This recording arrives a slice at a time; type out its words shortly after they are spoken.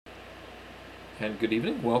And good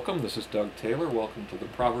evening. Welcome. This is Doug Taylor. Welcome to the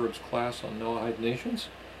Proverbs class on Noahide Nations.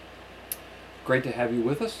 Great to have you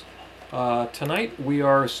with us. Tonight we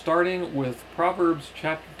are starting with Proverbs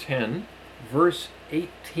chapter 10, verse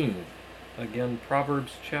 18. Again,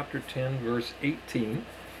 Proverbs chapter 10, verse 18.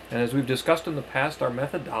 And as we've discussed in the past, our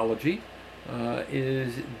methodology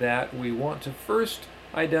is that we want to first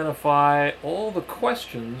identify all the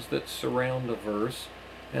questions that surround a verse,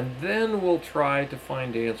 and then we'll try to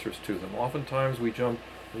find answers to them. Oftentimes we jump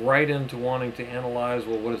right into wanting to analyze,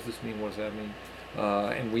 well, what does this mean? What does that mean?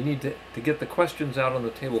 And we need to get the questions out on the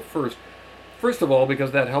table first. First of all,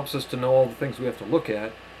 because that helps us to know all the things we have to look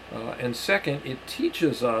at. And second, it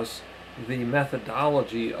teaches us the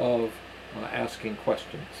methodology of asking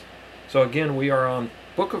questions. So again, we are on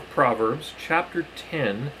Book of Proverbs, chapter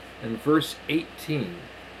 10, and verse 18.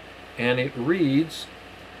 And it reads,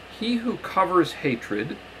 "He who covers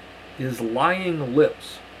hatred is lying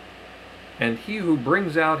lips, and he who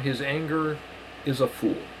brings out his anger is a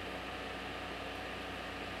fool."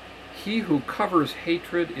 He who covers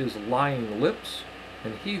hatred is lying lips,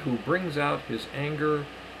 and he who brings out his anger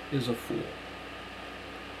is a fool.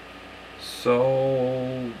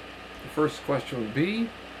 So, the first question would be,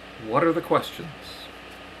 what are the questions?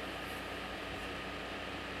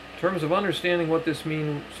 In terms of understanding what this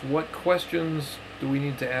means, what questions do we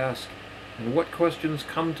need to ask, and what questions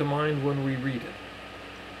come to mind when we read it?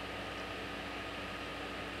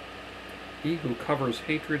 He who covers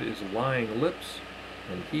hatred is lying lips,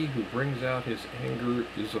 and he who brings out his anger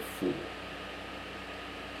is a fool.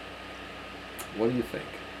 What do you think?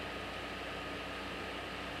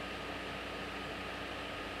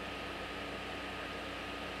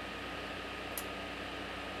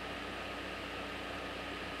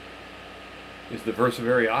 Is the verse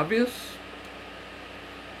very obvious?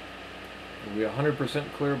 Are we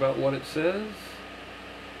 100% clear about what it says?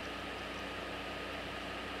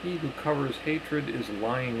 He who covers hatred is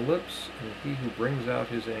lying lips, and he who brings out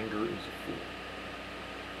his anger is a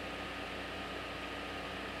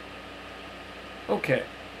fool. Okay,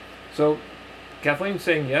 so Kathleen's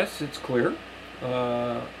saying yes, it's clear.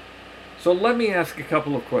 So let me ask a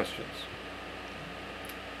couple of questions.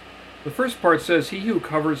 The first part says, he who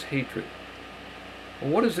covers hatred. Well,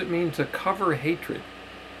 what does it mean to cover hatred?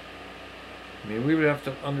 I mean, we would have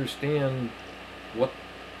to understand what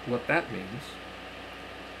that means.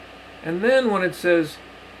 And then when it says,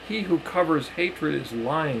 he who covers hatred is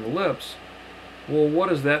lying lips, well, what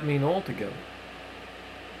does that mean altogether?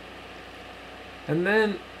 And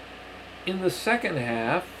then in the second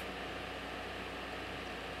half,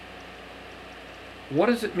 what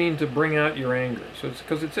does it mean to bring out your anger? So it's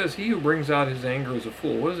because it says, he who brings out his anger is a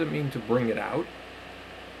fool. What does it mean to bring it out?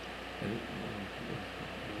 And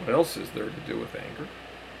what else is there to do with anger?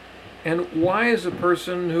 And why is a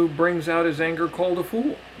person who brings out his anger called a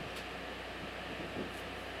fool?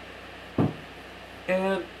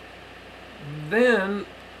 And then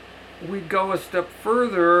we'd go a step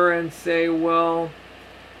further and say, well,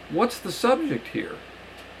 what's the subject here?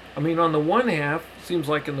 I mean, on the one half, it seems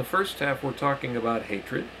like in the first half we're talking about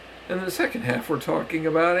hatred, and in the second half we're talking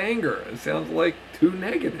about anger. It sounds like two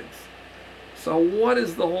negatives. So what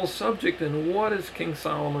is the whole subject, and what is King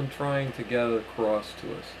Solomon trying to get across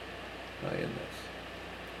to us in this?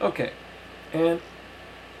 Okay, and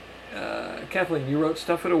Kathleen, you wrote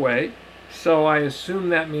 "stuff it away," so I assume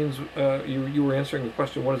that means you were answering the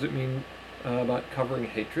question, what does it mean about covering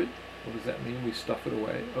hatred? What does that mean, we stuff it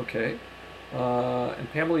away? Okay.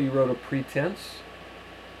 And Pamela, you wrote a pretense.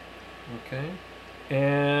 Okay.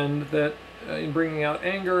 And that in bringing out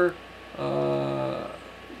anger,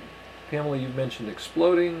 Pamela, you mentioned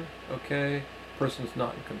exploding. Okay. Person's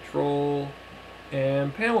not in control.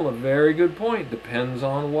 And Pamela, very good point. Depends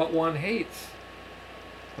on what one hates.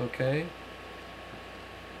 Okay.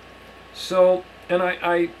 So, and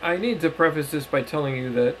I need to preface this by telling you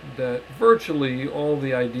that virtually all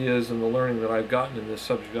the ideas and the learning that I've gotten in this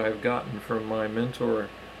subject I've gotten from my mentor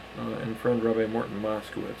and friend Rabbi Morton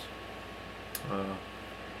Moskowitz.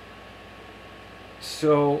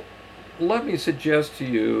 So let me suggest to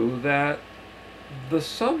you that the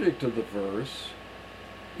subject of the verse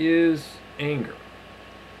is anger.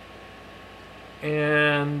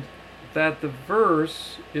 And that the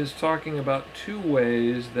verse is talking about two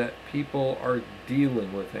ways that people are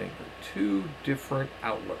dealing with anger, two different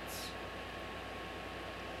outlets.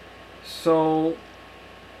 So,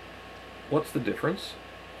 what's the difference?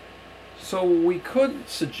 So we could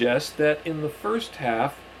suggest that in the first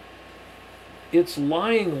half, it's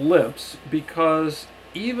lying lips because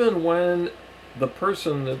even when the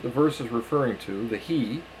person that the verse is referring to, the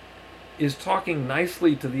he, is talking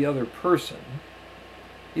nicely to the other person,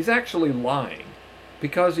 He's actually lying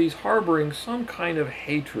because he's harboring some kind of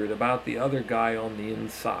hatred about the other guy on the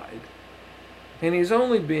inside. And he's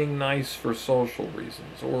only being nice for social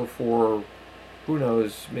reasons, or for, who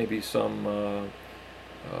knows, maybe some,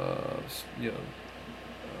 you know,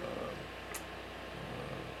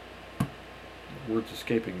 words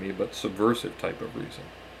escaping me, but subversive type of reason.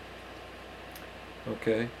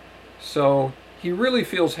 Okay? So he really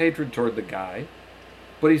feels hatred toward the guy,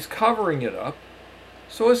 but he's covering it up.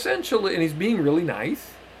 So essentially, and he's being really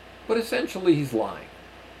nice, but essentially he's lying.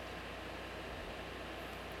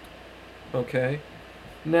 Okay?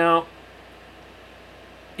 Now,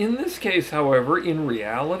 in this case, however, in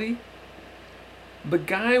reality, the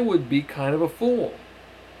guy would be kind of a fool,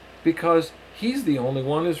 because he's the only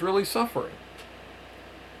one who's really suffering.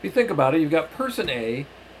 If you think about it, you've got person A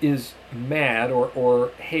is mad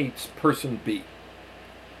or hates person B.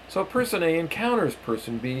 So person A encounters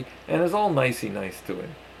person B and is all nicey nice to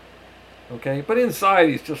him. Okay? But inside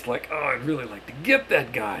he's just like, oh, I'd really like to get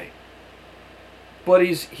that guy. But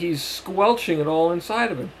he's squelching it all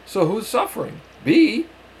inside of him. So who's suffering? B.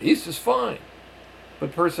 He's just fine.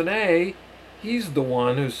 But person A, he's the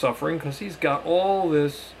one who's suffering because he's got all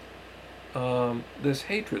this this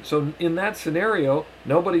hatred. So in that scenario,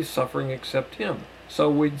 nobody's suffering except him. So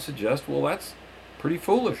we'd suggest, well, that's pretty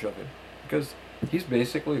foolish of him, because he's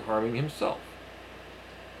basically harming himself.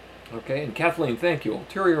 Okay, and Kathleen, thank you.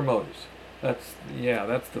 Ulterior motives. That's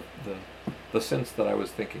the sense that I was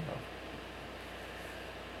thinking of.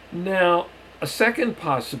 Now, a second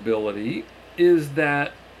possibility is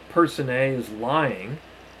that person A is lying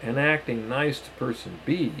and acting nice to person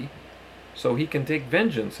B so he can take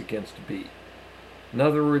vengeance against B. In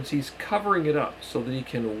other words, he's covering it up so that he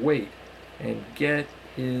can wait and get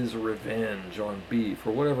his revenge on B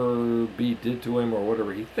for whatever B did to him or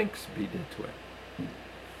whatever he thinks B did to him.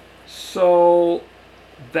 So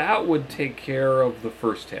that would take care of the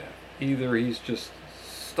first half. Either he's just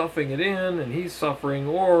stuffing it in and he's suffering,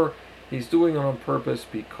 or he's doing it on purpose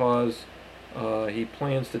because he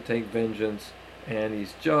plans to take vengeance and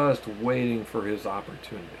he's just waiting for his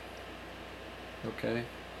opportunity. Okay?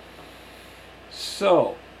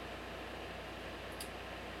 So,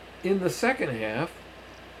 in the second half,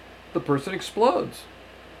 the person explodes.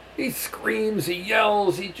 He screams, he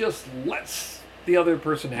yells, he just lets the other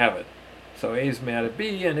person have it. So A's mad at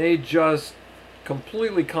B, and A just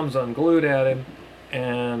completely comes unglued at him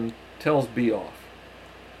and tells B off.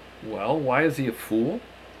 Well, why is he a fool?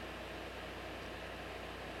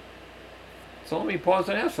 So let me pause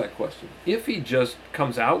and ask that question. If he just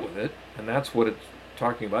comes out with it, and that's what it's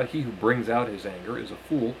talking about, he who brings out his anger is a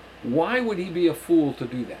fool, why would he be a fool to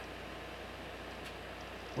do that?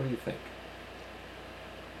 What do you think?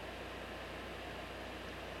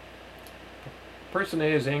 Person A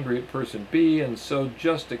is angry at person B and so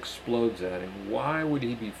just explodes at him. Why would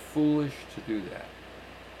he be foolish to do that?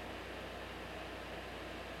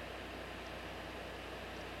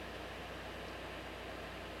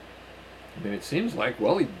 I mean, it seems like,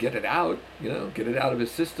 well, he'd get it out, get it out of his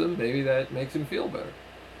system. Maybe that makes him feel better.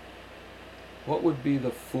 What would be the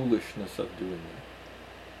foolishness of doing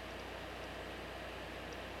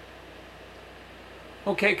that?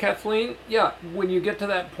 Okay, Kathleen, yeah, when you get to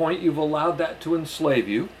that point, you've allowed that to enslave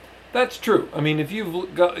you. That's true. I mean, if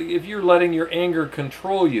you're letting your anger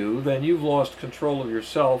control you, then you've lost control of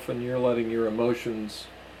yourself and you're letting your emotions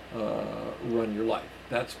run your life.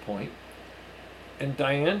 That's the point. And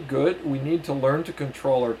Diane, good. We need to learn to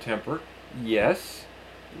control our temper. Yes,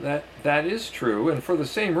 that is true. And for the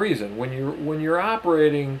same reason, when you're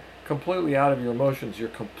operating completely out of your emotions, you're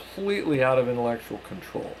completely out of intellectual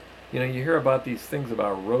control. You hear about these things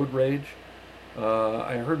about road rage.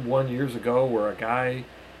 I heard one years ago where a guy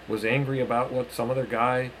was angry about what some other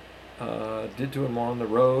guy did to him on the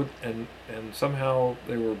road, and somehow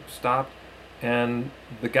they were stopped. And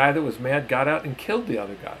the guy that was mad got out and killed the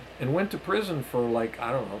other guy and went to prison for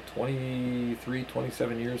 23,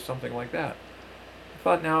 27 years, something like that. I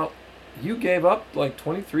thought, now, you gave up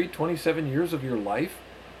 23, 27 years of your life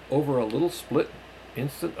over a little split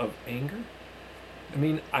instant of anger? I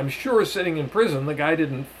mean, I'm sure sitting in prison, the guy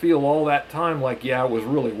didn't feel all that time like, yeah, it was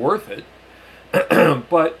really worth it.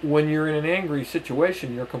 But when you're in an angry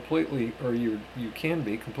situation, you're completely, or you can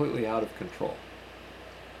be completely out of control.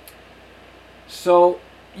 So,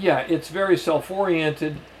 yeah, it's very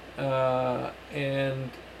self-oriented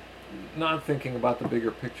and not thinking about the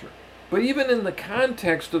bigger picture. But even in the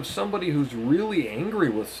context of somebody who's really angry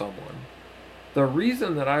with someone, the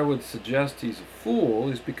reason that I would suggest he's a fool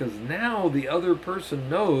is because now the other person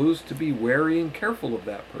knows to be wary and careful of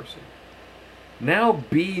that person. Now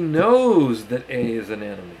B knows that A is an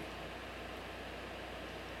enemy.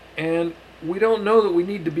 And we don't know that we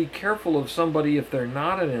need to be careful of somebody if they're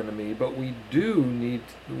not an enemy, but we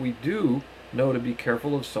do know to be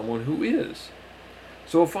careful of someone who is.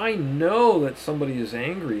 So if I know that somebody is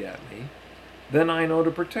angry at me, then I know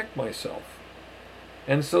to protect myself.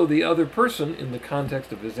 And so the other person, in the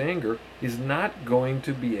context of his anger, is not going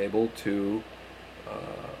to be able to,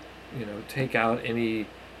 take out any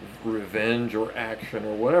revenge or action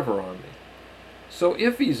or whatever on me. So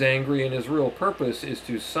if he's angry and his real purpose is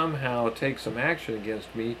to somehow take some action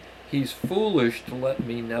against me, he's foolish to let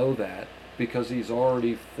me know that because he's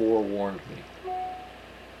already forewarned me.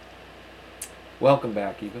 Welcome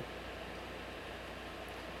back, Eva.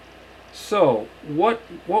 So what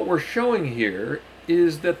we're showing here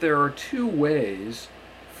is that there are two ways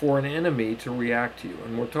for an enemy to react to you.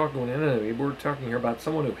 And we're talking about an enemy, we're talking here about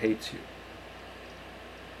someone who hates you.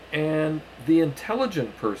 And the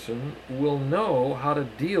intelligent person will know how to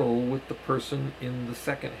deal with the person in the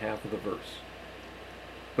second half of the verse.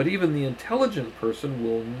 But even the intelligent person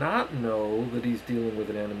will not know that he's dealing with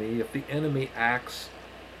an enemy if the enemy acts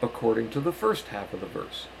according to the first half of the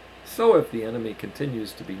verse. So if the enemy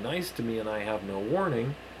continues to be nice to me and I have no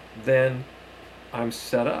warning, then I'm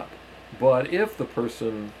set up. But if the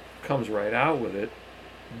person comes right out with it,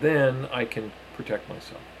 then I can protect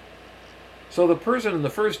myself. So the person in the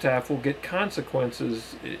first half will get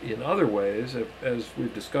consequences in other ways, as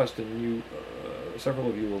we've discussed and several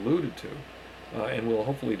of you alluded to, and we'll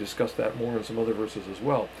hopefully discuss that more in some other verses as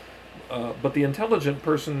well. But the intelligent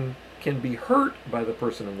person can be hurt by the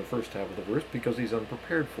person in the first half of the verse because he's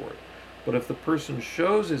unprepared for it. But if the person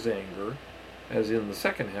shows his anger, as in the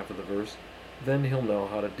second half of the verse, then he'll know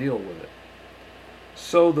how to deal with it.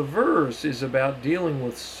 So the verse is about dealing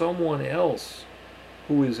with someone else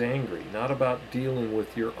who is angry, not about dealing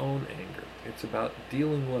with your own anger. It's about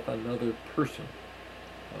dealing with another person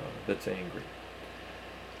that's angry.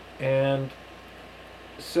 And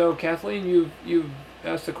so, Kathleen, you've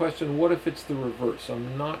asked the question, what if it's the reverse?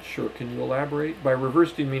 I'm not sure. Can you elaborate? By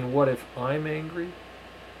reverse, do you mean what if I'm angry?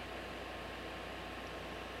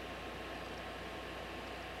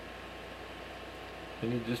 I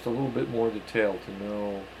need just a little bit more detail to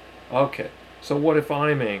know. Okay, so what if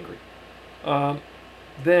I'm angry?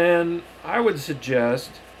 Then I would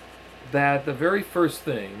suggest that the very first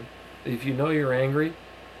thing, if you know you're angry,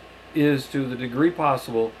 is to the degree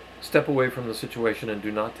possible, step away from the situation and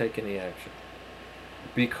do not take any action.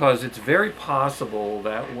 Because it's very possible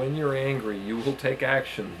that when you're angry, you will take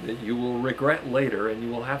action that you will regret later and you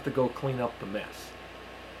will have to go clean up the mess.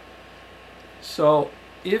 So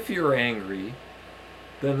if you're angry,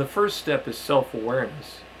 then the first step is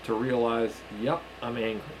self-awareness, to realize, yep, I'm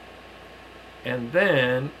angry. And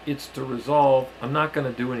then it's to resolve, I'm not going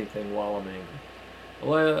to do anything while I'm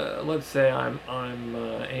angry. Let's say I'm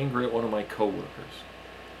angry at one of my coworkers.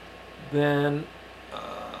 Then,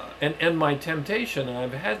 and my temptation, and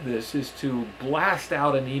I've had this, is to blast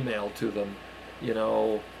out an email to them,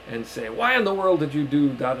 and say, why in the world did you do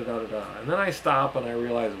da-da-da-da-da? And then I stop and I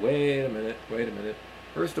realize, wait a minute.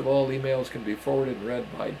 First of all, emails can be forwarded and read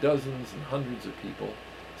by dozens and hundreds of people.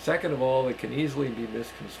 Second of all, it can easily be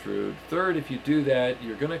misconstrued. Third, if you do that,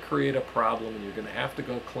 you're going to create a problem and you're going to have to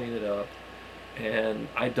go clean it up. And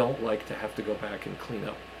I don't like to have to go back and clean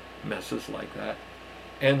up messes like that.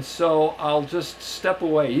 And so I'll just step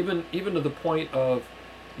away, even to the point of,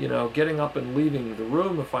 getting up and leaving the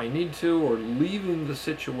room if I need to, or leaving the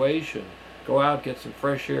situation. Go out, get some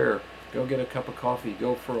fresh air, go get a cup of coffee,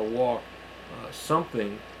 go for a walk,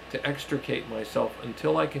 something to extricate myself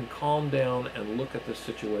until I can calm down and look at the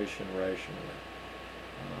situation rationally.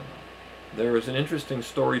 There was an interesting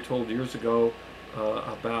story told years ago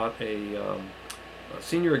about a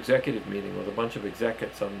senior executive meeting with a bunch of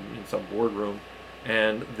executives in some boardroom,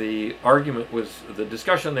 and the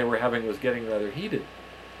discussion they were having was getting rather heated.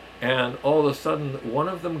 And all of a sudden, one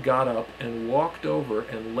of them got up and walked over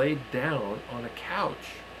and laid down on a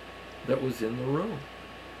couch that was in the room.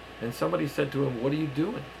 And somebody said to him, "What are you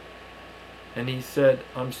doing?" And he said,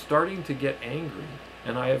 "I'm starting to get angry,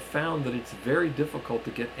 and I have found that it's very difficult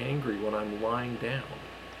to get angry when I'm lying down."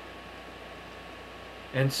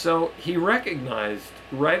 And so he recognized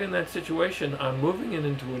right in that situation, I'm moving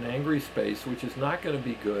into an angry space, which is not going to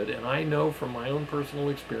be good, and I know from my own personal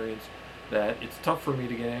experience that it's tough for me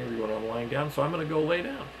to get angry when I'm lying down, so I'm going to go lay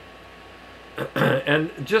down.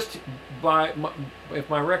 And just if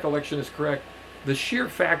my recollection is correct, the sheer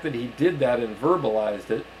fact that he did that and verbalized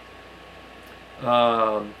it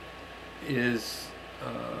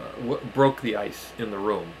broke the ice in the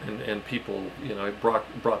room, and people, it brought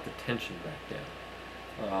the tension back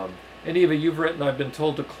down. And Eva, you've written, I've been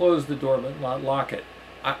told to close the door but not lock it.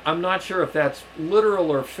 I'm not sure if that's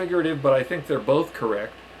literal or figurative, but I think they're both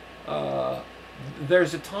correct.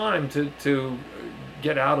 There's a time to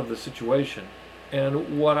get out of the situation.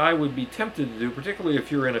 And what I would be tempted to do, particularly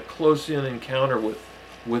if you're in a close-in encounter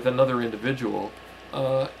with another individual,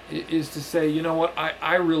 is to say, you know what,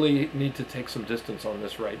 I really need to take some distance on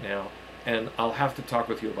this right now, and I'll have to talk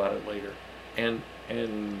with you about it later. And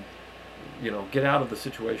get out of the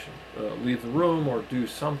situation, leave the room or do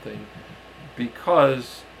something,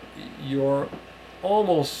 because you're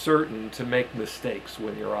almost certain to make mistakes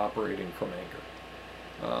when you're operating from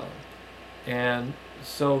anger. And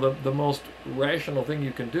so the most rational thing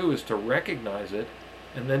you can do is to recognize it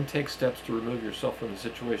and then take steps to remove yourself from the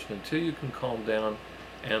situation until you can calm down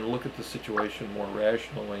and look at the situation more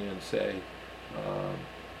rationally and say,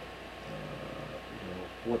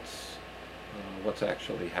 what's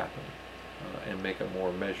actually happened, and make a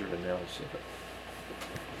more measured analysis of it.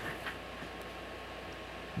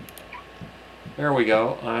 There we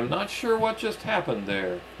go. I'm not sure what just happened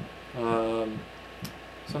there.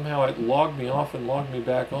 Somehow it logged me off and logged me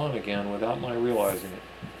back on again without my realizing it.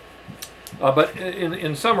 But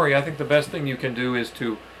in summary, I think the best thing you can do is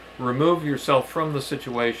to remove yourself from the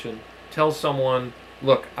situation. Tell someone,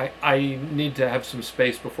 look, I need to have some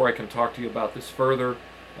space before I can talk to you about this further.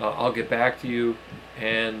 I'll get back to you,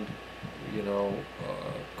 and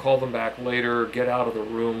call them back later, get out of the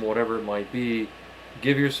room, whatever it might be.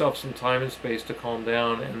 Give yourself some time and space to calm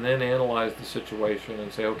down, and then analyze the situation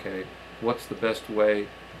and say, okay, what's the best way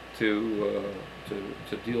to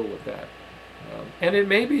deal with that? And it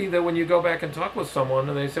may be that when you go back and talk with someone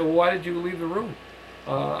and they say, well, why did you leave the room?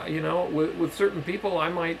 With certain people, I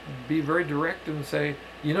might be very direct and say,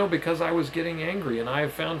 because I was getting angry, and I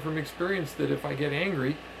have found from experience that if I get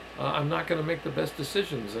angry, I'm not going to make the best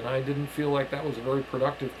decisions, and I didn't feel like that was a very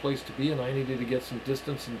productive place to be, and I needed to get some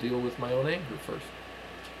distance and deal with my own anger first.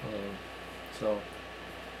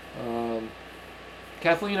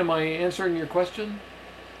 Kathleen, am I answering your question?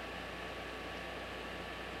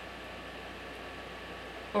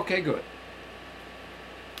 Okay, good.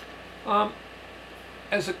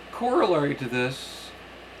 As a corollary to this,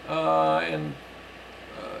 Abu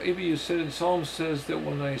said in Psalm says that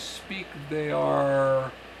when I speak they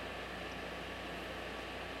are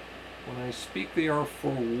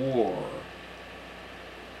for war.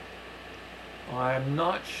 I'm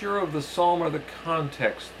not sure of the psalm or the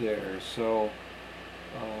context there, so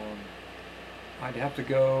I'd have to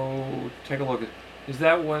go take a look at. Is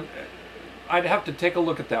that one? I'd have to take a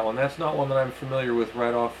look at that one. That's not one that I'm familiar with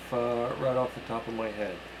right off the top of my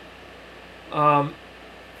head.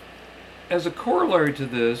 As a corollary to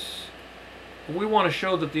this, we want to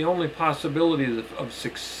show that the only possibility of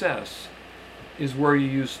success is where you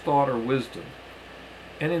use thought or wisdom.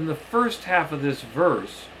 And in the first half of this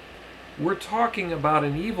verse, we're talking about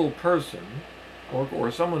an evil person,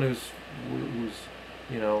 or someone who's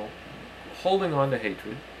holding on to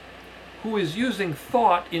hatred, who is using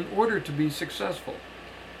thought in order to be successful.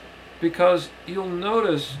 Because you'll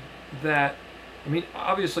notice that,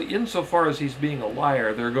 obviously, insofar as he's being a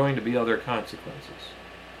liar, there are going to be other consequences.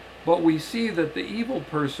 But we see that the evil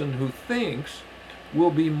person who thinks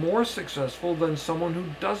will be more successful than someone who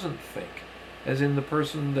doesn't think, as in the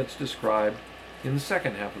person that's described in the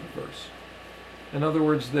second half of the verse. In other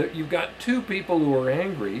words, that you've got two people who are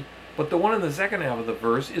angry, but the one in the second half of the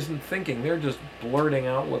verse isn't thinking, they're just blurting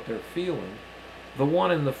out what they're feeling. The one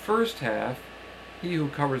in the first half, he who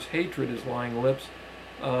covers hatred is lying lips,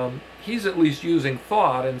 he's at least using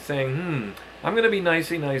thought and saying, I'm going to be nice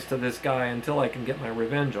to this guy until I can get my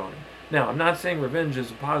revenge on him. Now, I'm not saying revenge is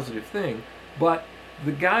a positive thing, but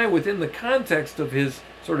the guy within the context of his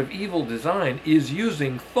sort of evil design is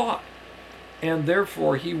using thought, and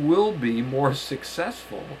therefore he will be more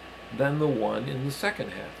successful than the one in the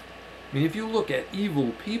second half. If you look at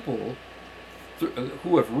evil people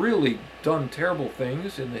who have really done terrible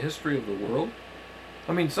things in the history of the world,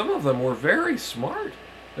 some of them were very smart.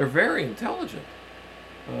 They're very intelligent.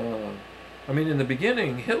 In the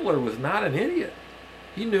beginning, Hitler was not an idiot.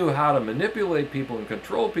 He knew how to manipulate people and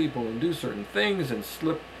control people and do certain things and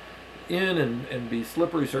slip in and be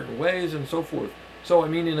slippery certain ways and so forth. So,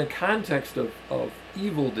 in a context of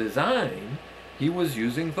evil design, he was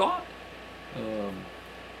using thought.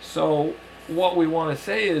 So what we want to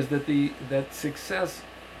say is that success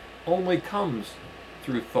only comes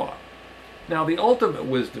through thought. Now, the ultimate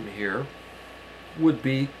wisdom here would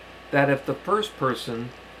be that if the first person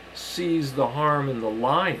sees the harm in the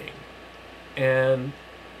lying and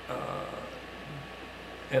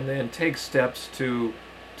then takes steps to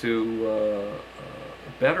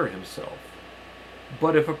better himself.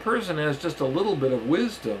 But if a person has just a little bit of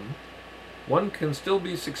wisdom, one can still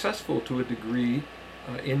be successful to a degree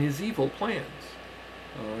in his evil plans.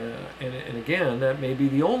 And again, that may be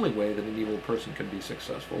the only way that an evil person can be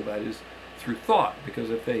successful, that is through thought, because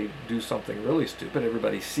if they do something really stupid,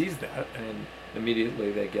 everybody sees that, and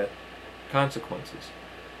immediately they get consequences.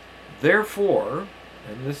 Therefore,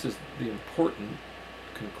 and this is the important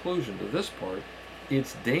conclusion to this part,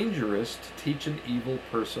 it's dangerous to teach an evil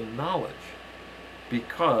person knowledge,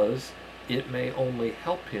 because it may only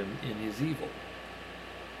help him in his evil.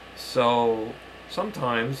 So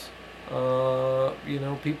sometimes,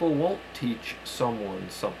 people won't teach someone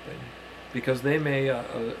something because they may, a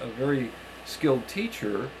very skilled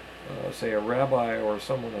teacher, say a rabbi or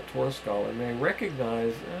someone, a Torah scholar, may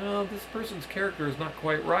recognize, oh, this person's character is not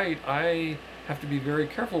quite right. I have to be very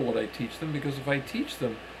careful what I teach them, because if I teach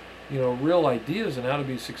them, real ideas and how to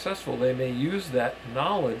be successful, they may use that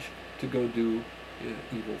knowledge to go do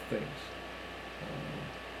evil things.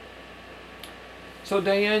 So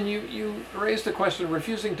Diane, you raised the question,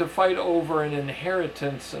 refusing to fight over an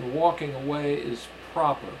inheritance and walking away is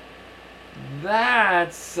proper.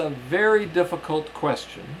 That's a very difficult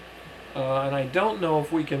question, and I don't know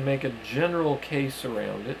if we can make a general case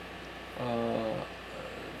around it,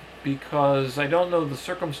 because I don't know the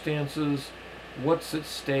circumstances, what's at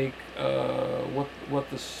stake, what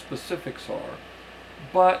the specifics are.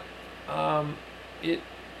 But on the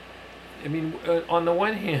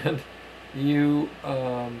one hand, you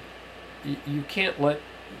can't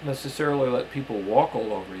necessarily let people walk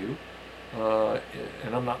all over you,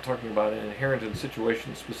 and I'm not talking about an inheritance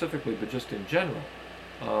situation specifically, but just in general.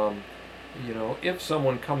 If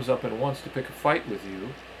someone comes up and wants to pick a fight with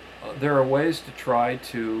you, there are ways to try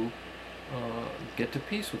to get to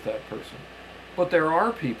peace with that person. But there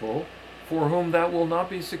are people for whom that will not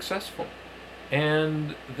be successful,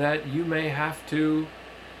 and that you may have to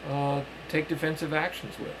take defensive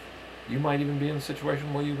actions with. You might even be in a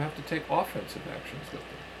situation where you have to take offensive actions with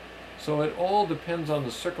them. So it all depends on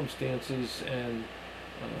the circumstances and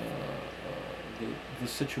the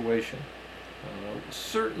situation.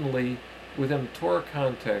 Certainly, within the Torah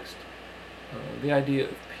context, the idea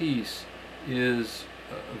of peace is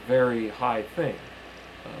a very high thing.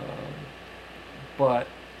 But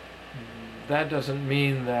that doesn't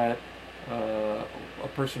mean that a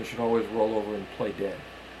person should always roll over and play dead,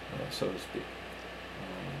 so to speak.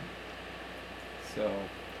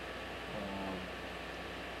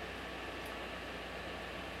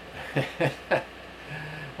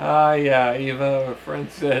 Yeah, Eva, a friend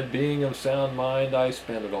said, being of sound mind, I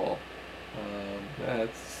spend it all.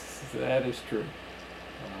 That is true.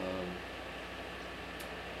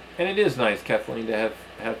 And it is nice, Kathleen, to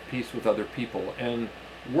have peace with other people. And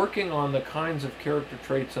working on the kinds of character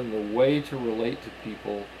traits and the way to relate to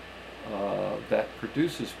people that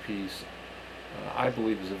produces peace, I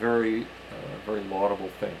believe, is a very laudable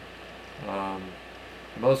thing.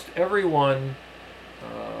 Most everyone,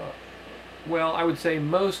 I would say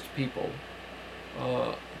most people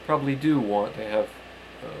probably do want to have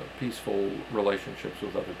peaceful relationships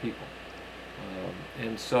with other people.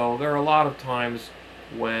 And so there are a lot of times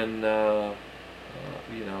when, I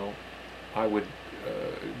would,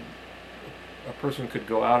 a person could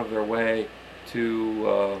go out of their way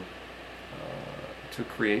to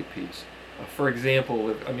create peace. For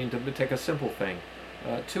example, to take a simple thing,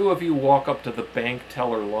 two of you walk up to the bank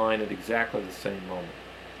teller line at exactly the same moment.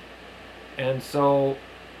 And so,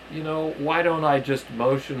 why don't I just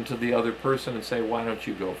motion to the other person and say, why don't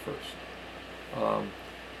you go first?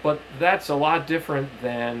 But that's a lot different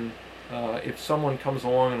than if someone comes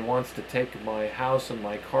along and wants to take my house and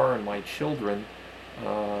my car and my children,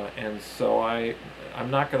 and so I'm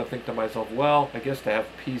not going to think to myself, well, I guess to have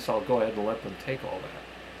peace, I'll go ahead and let them take all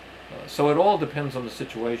that. So it all depends on the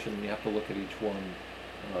situation, and you have to look at each one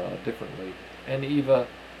differently. And Eva,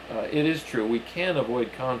 it is true, we can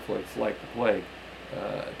avoid conflicts like the plague.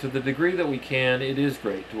 To the degree that we can, it is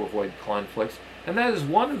great to avoid conflicts. And that is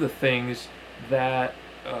one of the things that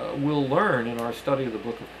we'll learn in our study of the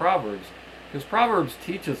book of Proverbs, because Proverbs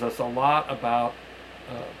teaches us a lot about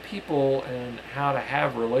people and how to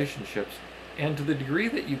have relationships. And to the degree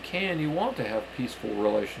that you can, you want to have peaceful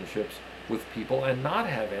relationships with people and not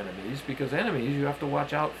have enemies, because enemies you have to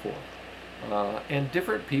watch out for. And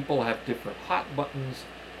different people have different hot buttons,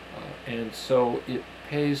 and so it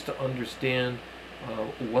pays to understand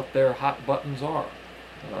what their hot buttons are.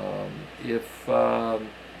 If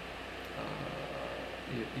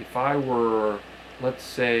I were, let's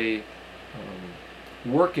say,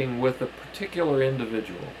 working with a particular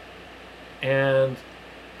individual, and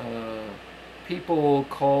people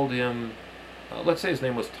called him, let's say his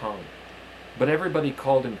name was Tom, but everybody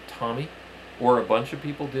called him Tommy, or a bunch of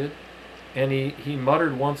people did, And he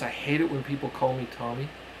muttered once, "I hate it when people call me Tommy."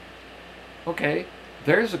 Okay,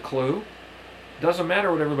 there's a clue. Doesn't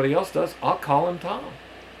matter what everybody else does, I'll call him Tom.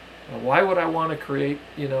 Why would I want to create,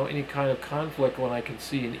 any kind of conflict when I can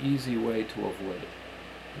see an easy way to avoid it?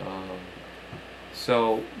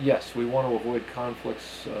 So yes, we want to avoid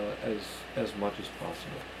conflicts as much as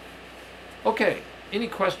possible. Okay, any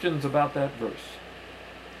questions about that verse?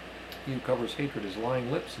 He who covers hatred is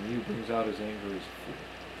lying lips, and he who brings out his anger is a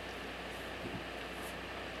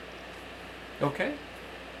fool. Okay,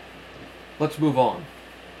 let's move on.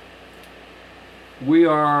 We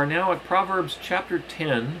are now at Proverbs chapter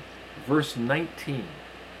 10, verse 19.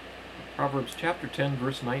 Proverbs chapter 10,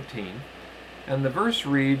 verse 19. And the verse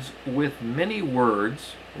reads, "With many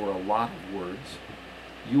words," or a lot of words,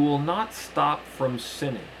 "you will not stop from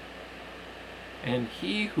sinning. And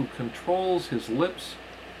he who controls his lips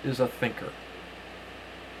is a thinker."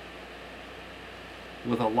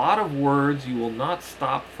 With a lot of words, you will not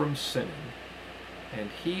stop from sinning.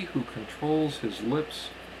 And he who controls his lips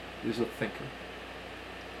is a thinker.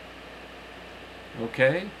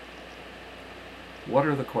 Okay? What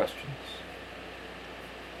are the questions?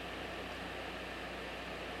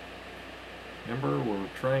 Remember, we're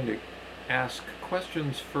trying to ask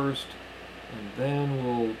questions first, and then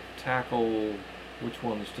we'll tackle which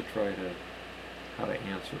ones to try to, how to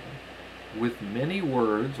answer them. With many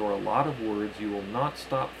words, or a lot of words, you will not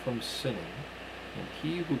stop from sinning, and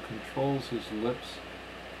he who controls his lips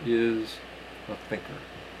is a thinker.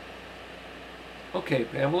 Okay,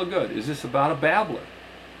 Pamela, good. Is this about a babbler?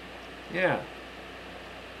 Yeah.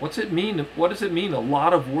 What's it mean? What does it mean, a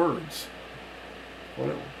lot of words?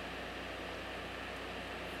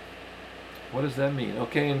 What does that mean?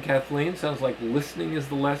 Okay, and Kathleen, sounds like listening is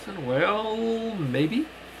the lesson. Well, maybe.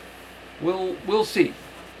 We'll see.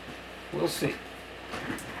 We'll see.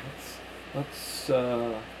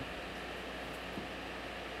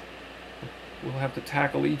 We'll have to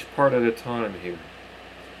tackle each part at a time here.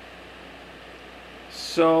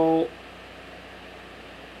 So,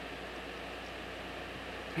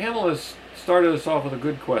 Pamela started us off with a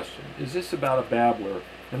good question. Is this about a babbler?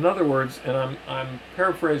 In other words, and I'm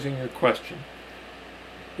paraphrasing your question,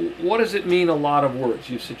 what does it mean, a lot of words?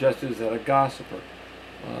 You suggested, is that a gossiper?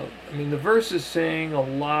 The verse is saying a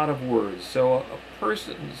lot of words. So a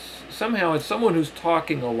person, somehow it's someone who's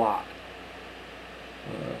talking a lot.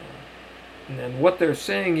 And what they're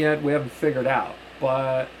saying yet, we haven't figured out.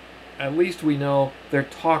 But at least we know they're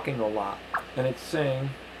talking a lot. And it's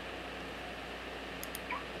saying,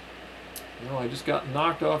 I just got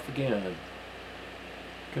knocked off again.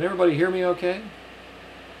 Can everybody hear me okay?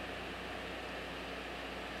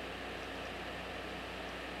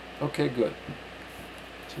 Okay, good.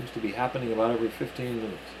 Seems to be happening about every 15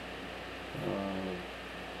 minutes.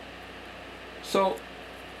 So,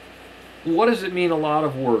 what does it mean, a lot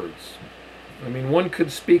of words? One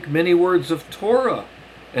could speak many words of Torah,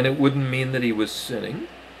 and it wouldn't mean that he was sinning.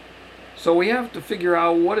 So we have to figure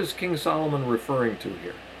out, what is King Solomon referring to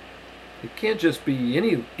here? It can't just be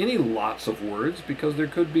any lots of words, because there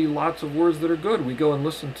could be lots of words that are good. We go and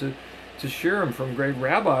listen to shiurim from great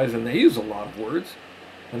rabbis, and they use a lot of words,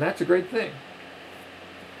 and that's a great thing.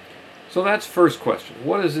 So that's first question.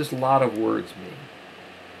 What does this lot of words mean?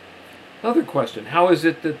 Another question, how is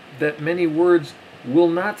it that many words will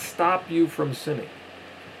not stop you from sinning?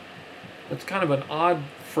 That's kind of an odd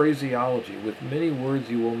phraseology. With many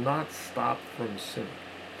words you will not stop from sinning.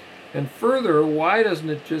 And further, why doesn't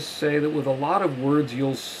it just say that with a lot of words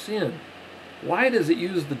you'll sin? Why does it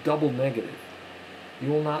use the double negative? You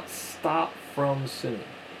will not stop from sinning.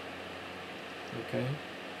 Okay?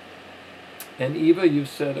 And Eva, you've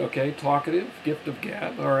said, okay, talkative, gift of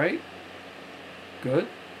gab, all right. Good.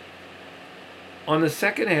 On the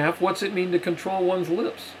second half, what's it mean to control one's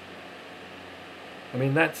lips?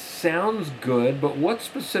 That sounds good, but what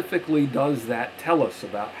specifically does that tell us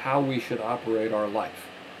about how we should operate our life?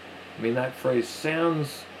 That phrase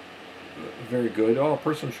sounds very good. Oh, a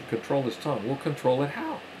person should control his tongue. Well, control it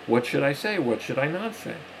how? What should I say? What should I not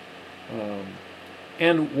say?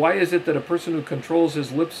 And why is it that a person who controls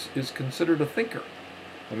his lips is considered a thinker?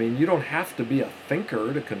 You don't have to be a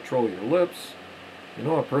thinker to control your lips.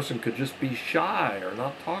 A person could just be shy or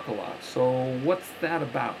not talk a lot. So what's that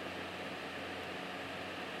about?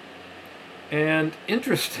 And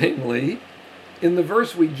interestingly, in the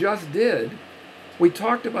verse we just did, we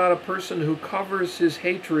talked about a person who covers his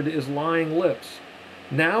hatred is lying lips.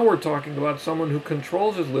 Now we're talking about someone who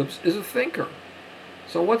controls his lips is a thinker.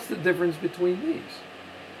 So what's the difference between these?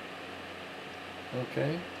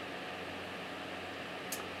 Okay.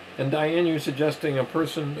 And Diane, you're suggesting a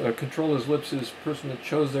person control his lips is a person that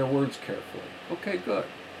chose their words carefully. Okay, good.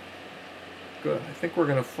 Good. I think we're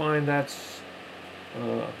going to find that's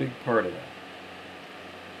a big part of that.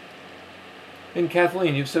 And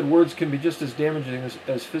Kathleen, you've said words can be just as damaging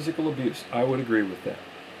as physical abuse. I would agree with that.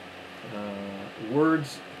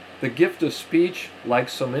 Words, the gift of speech, like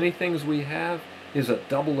so many things we have, is a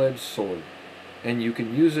double-edged sword. And you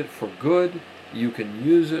can use it for good, you can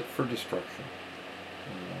use it for destruction.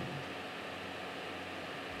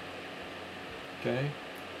 Okay?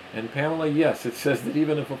 And Pamela, yes, it says that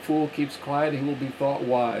even if a fool keeps quiet, he will be thought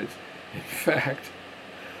wise. In fact,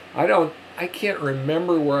 I can't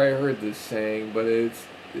remember where I heard this saying, but it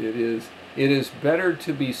is better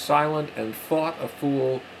to be silent and thought a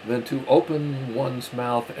fool than to open one's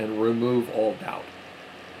mouth and remove all doubt.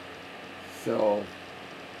 So,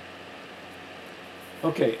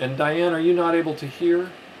 okay, and Diane, are you not able to hear?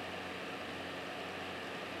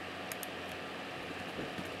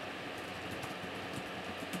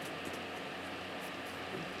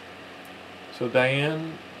 So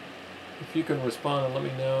Diane, if you can respond and let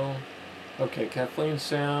me know. Okay, Kathleen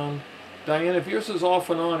sound. Diane, if yours is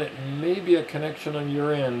off and on, it may be a connection on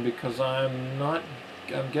your end because I'm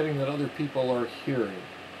getting that other people are hearing.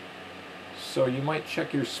 So you might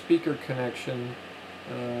check your speaker connection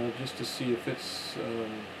just to see if it's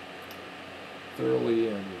thoroughly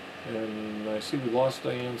in. And I see we lost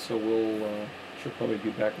Diane, so she'll probably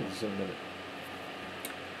be back with us in a minute.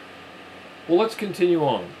 Well, let's continue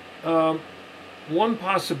on. One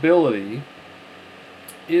possibility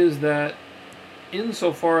is that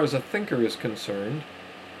insofar as a thinker is concerned,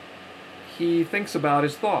 he thinks about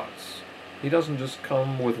his thoughts. He doesn't just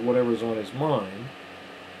come with whatever's on his mind,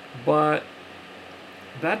 but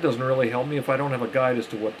that doesn't really help me if I don't have a guide as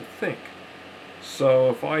to what to think. So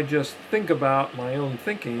if I just think about my own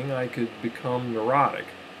thinking, I could become neurotic.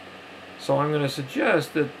 So I'm going to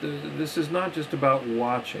suggest that this is not just about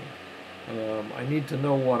watching. I need to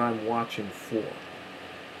know what I'm watching for.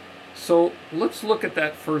 So let's look at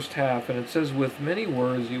that first half, and it says, with many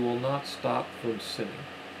words you will not stop from sinning.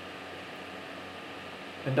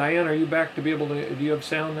 And Diane, are you back to be able to, do you have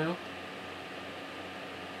sound now?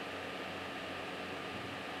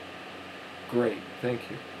 Great, thank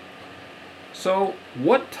you. So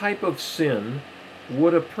what type of sin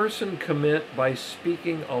would a person commit by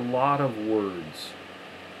speaking a lot of words?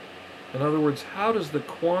 In other words, how does the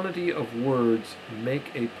quantity of words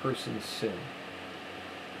make a person sin?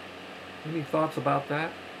 Any thoughts about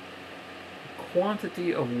that?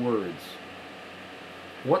 Quantity of words.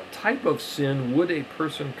 What type of sin would a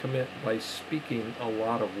person commit by speaking a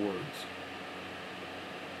lot of words?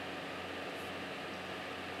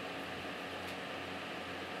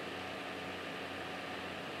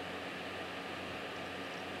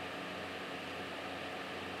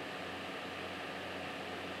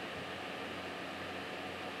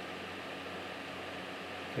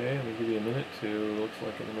 Okay, let me give you a minute to, looks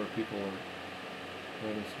like a number of people are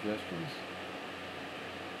writing suggestions.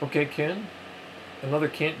 Okay, Ken, another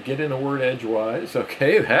can't get in a word edgewise.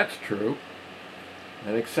 Okay, that's true.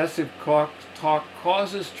 And excessive talk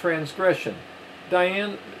causes transgression.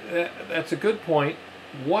 Diane, that's a good point.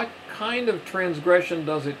 What kind of transgression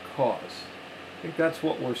does it cause? I think that's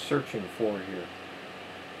what we're searching for here.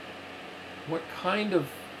 What kind of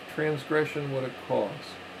transgression would it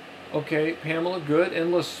cause? Okay, Pamela, good.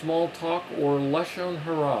 Endless small talk or lashon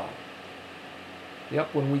hara.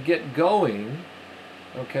 Yep, when we get going,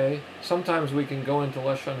 okay, sometimes we can go into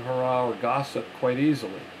lashon hara or gossip quite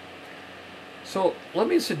easily. So let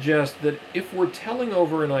me suggest that if we're telling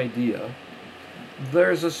over an idea,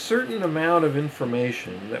 there's a certain amount of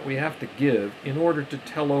information that we have to give in order to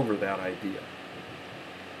tell over that idea.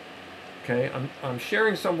 Okay, I'm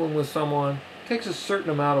sharing something with someone. It takes a certain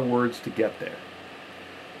amount of words to get there.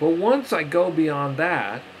 But once I go beyond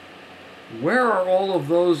that, where are all of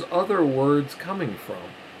those other words coming from?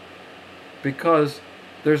 Because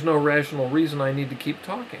there's no rational reason I need to keep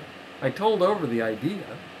talking. I told over the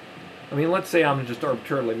idea. I mean, let's say I'm just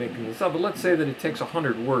arbitrarily making this up, but let's say that it takes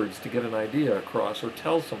 100 words to get an idea across or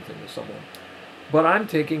tell something to someone. But I'm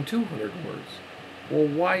taking 200 words. Well,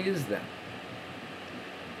 why is that?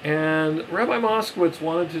 And Rabbi Moskowitz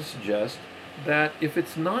wanted to suggest that if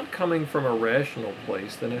it's not coming from a rational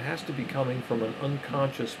place, then it has to be coming from an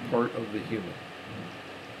unconscious part of the human.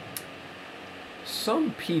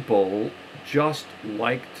 Some people just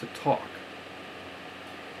like to talk.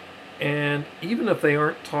 And even if they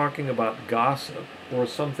aren't talking about gossip or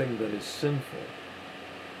something that is sinful,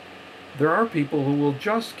 there are people who will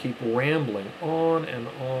just keep rambling on and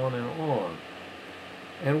on and on.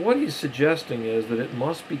 And what he's suggesting is that it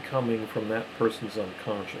must be coming from that person's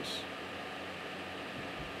unconscious.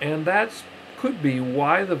 And that could be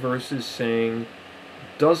why the verse is saying,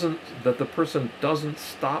 that the person doesn't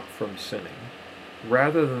stop from sinning,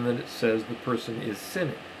 rather than that it says the person is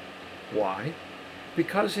sinning. Why?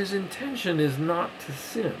 Because his intention is not to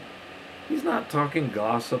sin. He's not talking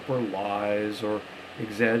gossip or lies or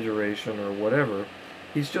exaggeration or whatever.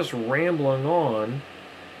 He's just rambling on.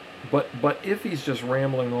 But if he's just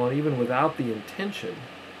rambling on even without the intention,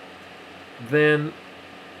 then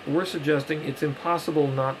we're suggesting it's impossible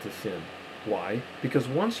not to sin. Why? Because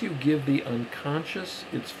once you give the unconscious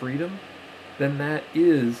its freedom, then that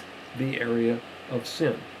is the area of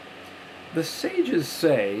sin. The sages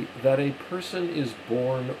say that a person is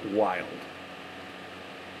born wild.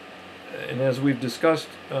 And as we've discussed,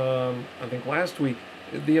 I think last week,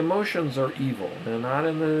 the emotions are evil. Now, not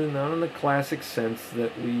in the classic sense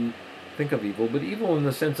that we think of evil, but evil in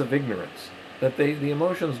the sense of ignorance. That the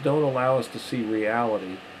emotions don't allow us to see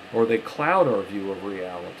reality, or they cloud our view of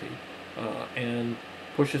reality, and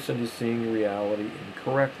push us into seeing reality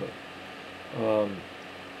incorrectly. And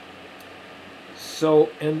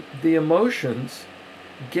the emotions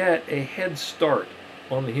get a head start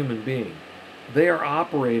on the human being. They are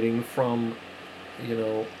operating from,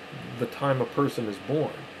 the time a person is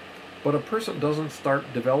born. But a person doesn't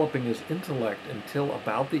start developing his intellect until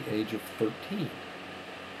about the age of 13.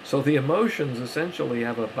 So the emotions essentially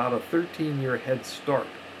have about a 13-year head start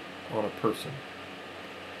on a person.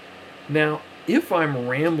 Now, if I'm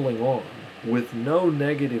rambling on with no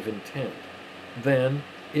negative intent, then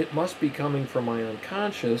it must be coming from my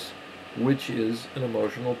unconscious, which is an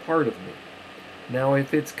emotional part of me. Now,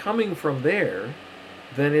 if it's coming from there,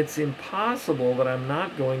 then it's impossible that I'm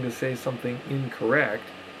not going to say something incorrect,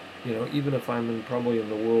 even if I'm probably in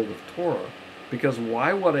the world of Torah. Because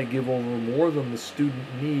why would I give over more than the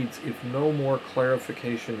student needs if no more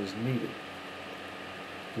clarification is needed?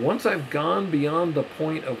 Once I've gone beyond the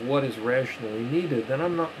point of what is rationally needed, then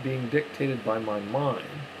I'm not being dictated by my mind,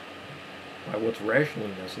 by what's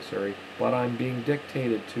rationally necessary, but I'm being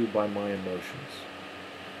dictated to by my emotions.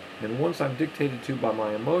 And once I'm dictated to by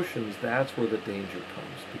my emotions, that's where the danger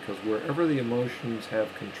comes. Because wherever the emotions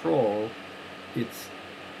have control, it's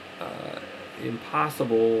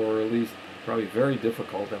impossible, or at least probably very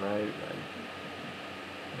difficult, and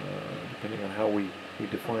depending on how we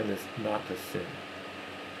define this, not to sin.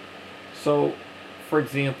 So, for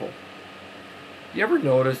example, you ever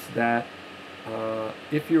notice that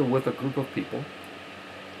if you're with a group of people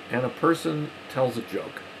and a person tells a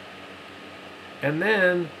joke, and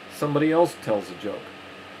then somebody else tells a joke,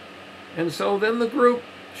 and so then the group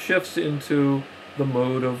shifts into the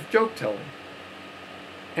mode of joke telling,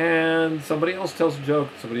 and somebody else tells a joke,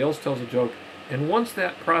 somebody else tells a joke, and once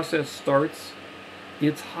that process starts,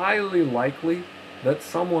 it's highly likely that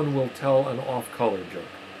someone will tell an off-color joke.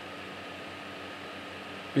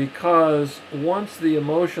 Because once the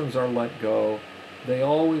emotions are let go, they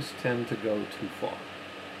always tend to go too far.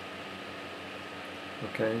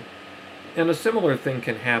 Okay? And a similar thing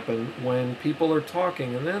can happen when people are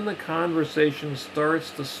talking and then the conversation starts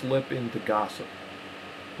to slip into gossip.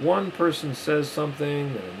 One person says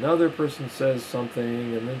something, then another person says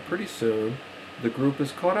something, and then pretty soon the group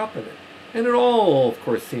is caught up in it. And it all, of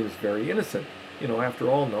course, seems very innocent. After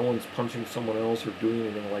all, no one's punching someone else or doing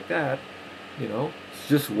anything like that. It's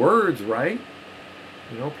just words, right?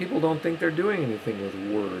 People don't think they're doing anything with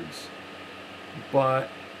words. But,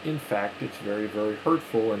 in fact, it's very, very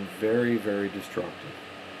hurtful and very, very destructive.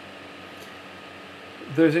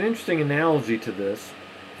 There's an interesting analogy to this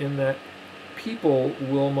in that people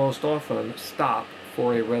will most often stop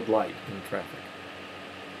for a red light in traffic.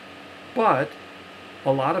 But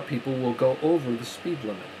a lot of people will go over the speed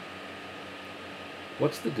limit.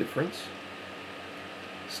 What's the difference?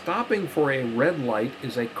 Stopping for a red light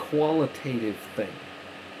is a qualitative thing.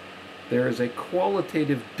 There is a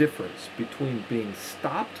qualitative difference between being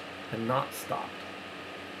stopped and not stopped.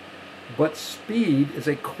 But speed is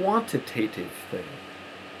a quantitative thing.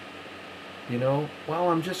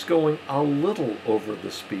 I'm just going a little over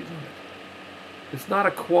the speed limit. It's not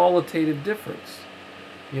a qualitative difference.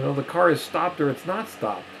 The car is stopped or it's not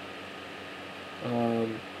stopped.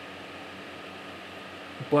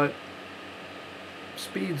 But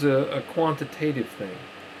speed's a quantitative thing.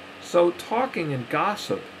 So talking and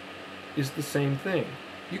gossip is the same thing.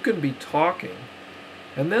 You can be talking,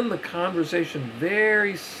 and then the conversation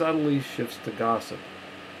very subtly shifts to gossip.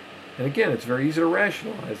 And again, it's very easy to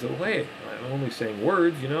rationalize. Oh, hey, I'm only saying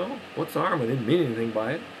words, what's the harm? I didn't mean anything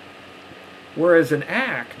by it. Whereas an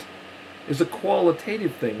act is a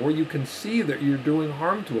qualitative thing where you can see that you're doing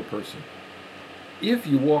harm to a person. If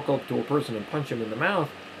you walk up to a person and punch him in the mouth,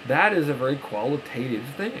 that is a very qualitative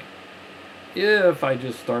thing. If I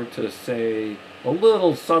just start to say a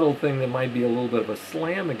little subtle thing that might be a little bit of a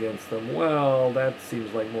slam against them, well, that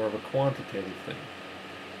seems like more of a quantitative thing.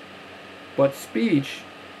 But speech,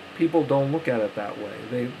 people don't look at it that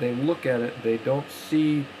way. They look at it, they don't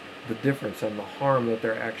see the difference and the harm that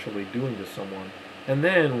they're actually doing to someone. And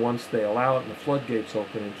then once they allow it and the floodgates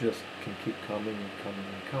open, it just can keep coming and coming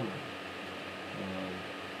and coming.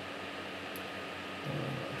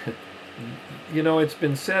 It's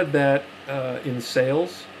been said that in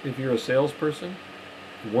sales, if you're a salesperson,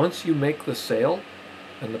 once you make the sale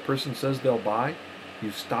and the person says they'll buy,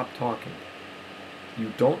 you stop talking.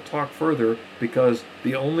 You don't talk further, because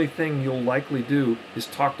the only thing you'll likely do is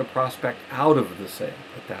talk the prospect out of the sale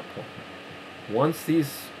at that point. Once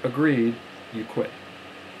he's agreed, you quit.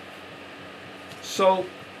 So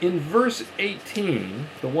in verse 18,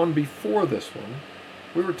 the one before this one,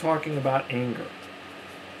 we were talking about anger.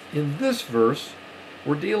 In this verse,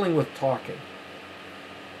 we're dealing with talking.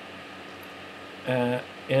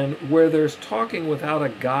 And where there's talking without a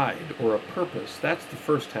guide or a purpose, that's the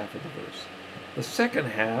first half of the verse. The second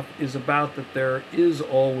half is about that there is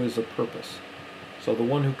always a purpose. So the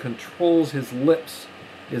one who controls his lips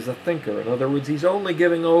is a thinker. In other words, he's only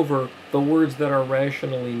giving over the words that are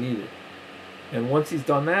rationally needed. And once he's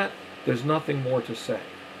done that, there's nothing more to say.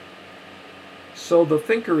 So the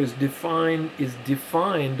thinker is defined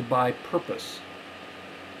by purpose.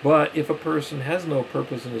 But if a person has no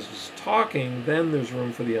purpose and is just talking, then there's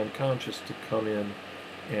room for the unconscious to come in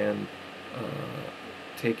and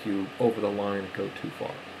take you over the line and go too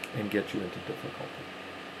far and get you into difficulty.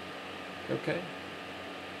 Okay?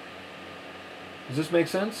 Does this make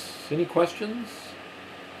sense? Any questions?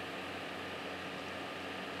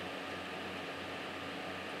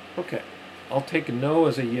 Okay. I'll take no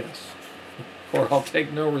as a yes. Or I'll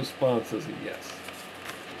take no response as a yes.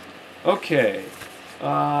 Okay. We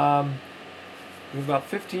have about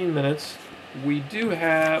 15 minutes. We do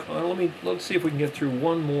have, let's see if we can get through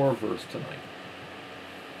one more verse tonight.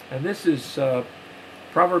 And this is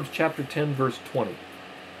Proverbs chapter 10, verse 20.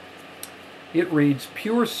 It reads,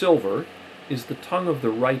 "Pure silver is the tongue of the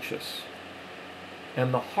righteous,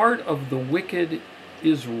 and the heart of the wicked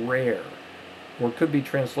is rare." Or it could be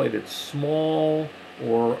translated small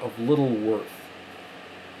or of little worth.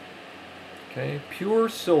 Okay, pure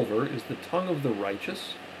silver is the tongue of the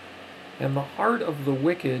righteous, and the heart of the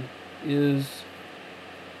wicked is,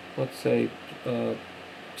 let's say,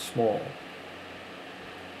 small.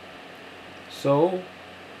 So,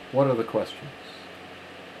 what are the questions?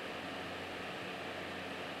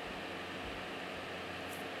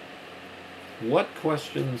 What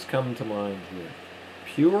questions come to mind here?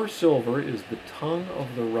 Pure silver is the tongue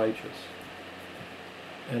of the righteous,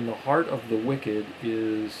 and the heart of the wicked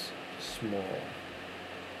is small.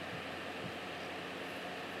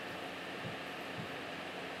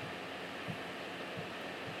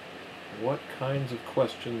 What kinds of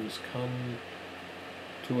questions come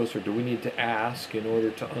to us, or do we need to ask in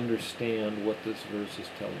order to understand what this verse is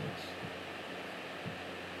telling us?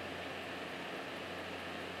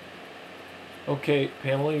 Okay,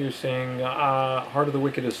 Pamela, you're saying heart of the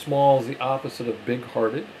wicked is small is the opposite of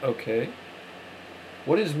big-hearted. Okay.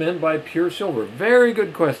 What is meant by pure silver? Very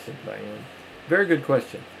good question, Diane. Very good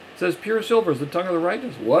question. It says pure silver is the tongue of the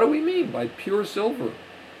righteous. What do we mean by pure silver?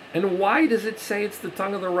 And why does it say it's the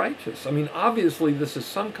tongue of the righteous? I mean, obviously this is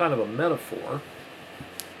some kind of a metaphor,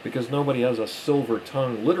 because nobody has a silver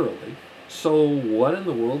tongue literally. So what in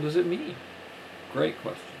the world does it mean? Great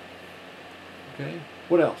question. Okay.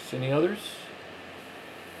 What else? Any others?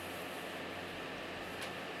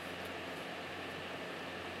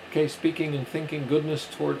 Okay, speaking and thinking goodness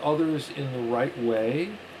toward others in the right way.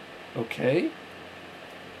 Okay.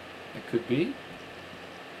 That could be.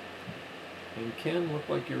 And Ken, looked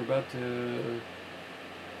like you're about to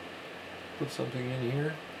put something in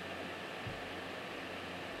here.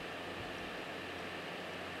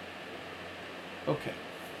 Okay.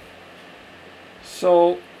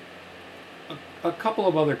 So, a couple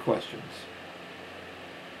of other questions.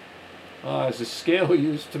 Is a scale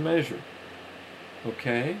used to measure?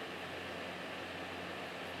 Okay.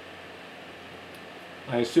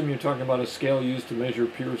 I assume you're talking about a scale used to measure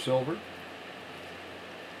pure silver?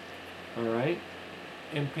 All right.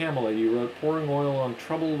 And Pamela, you wrote pouring oil on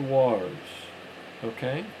troubled waters.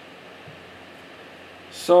 Okay.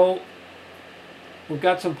 So, we've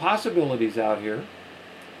got some possibilities out here.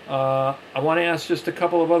 I want to ask just a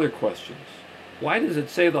couple of other questions. Why does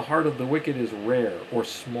it say the heart of the wicked is rare or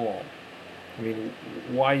small? I mean,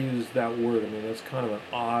 why use that word? I mean, that's kind of an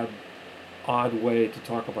odd way to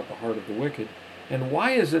talk about the heart of the wicked. And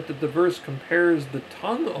why is it that the verse compares the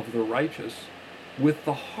tongue of the righteous with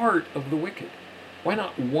the heart of the wicked? Why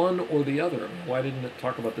not one or the other? I mean, why didn't it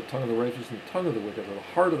talk about the tongue of the righteous and the tongue of the wicked, or the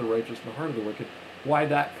heart of the righteous and the heart of the wicked? Why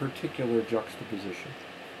that particular juxtaposition?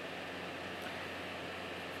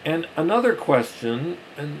 And another question,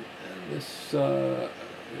 and this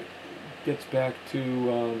gets back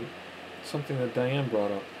to something that Diane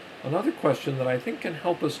brought up. Another question that I think can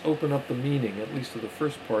help us open up the meaning, at least of the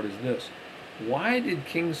first part, is this. Why did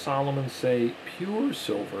King Solomon say pure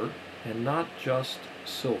silver and not just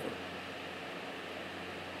silver?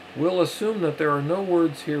 We'll assume that there are no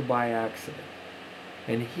words here by accident,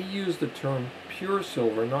 and he used the term pure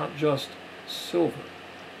silver, not just silver.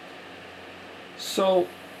 So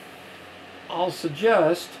I'll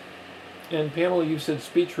suggest, and Pamela, you said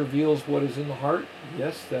speech reveals what is in the heart.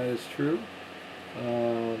 Yes, that is true.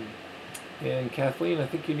 And Kathleen, I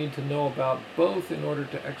think you need to know about both in order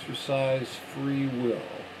to exercise free will.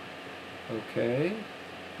 Okay?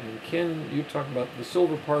 And Ken, you talked about the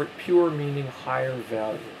silver part, pure meaning higher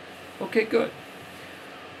value. Okay, good.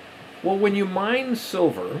 Well, when you mine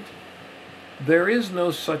silver, there is no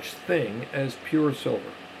such thing as pure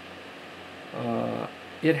silver.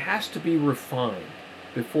 It has to be refined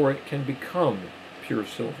before it can become pure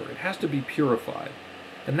silver. It has to be purified.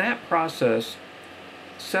 And that process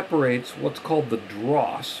separates what's called the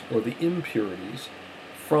dross, or the impurities,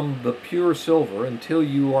 from the pure silver until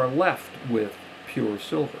you are left with pure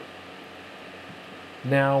silver.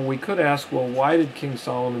 Now, we could ask, well, why did King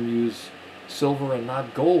Solomon use silver and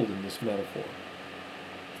not gold in this metaphor?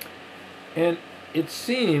 And it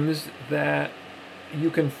seems that you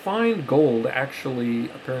can find gold actually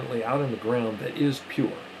apparently out in the ground that is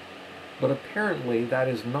pure. But apparently that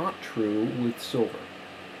is not true with silver.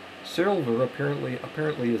 Silver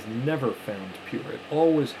apparently is never found pure. It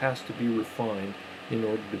always has to be refined in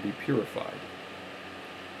order to be purified.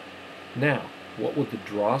 Now, what would the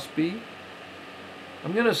dross be?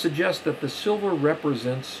 I'm going to suggest that the silver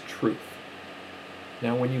represents truth.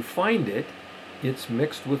 Now, when you find it, it's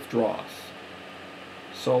mixed with dross.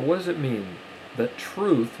 So what does it mean that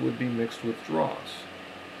truth would be mixed with dross?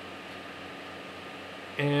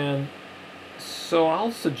 And so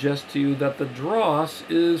I'll suggest to you that the dross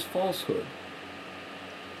is falsehood.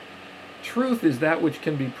 Truth is that which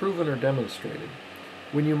can be proven or demonstrated.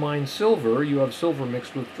 When you mine silver, you have silver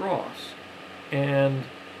mixed with dross. And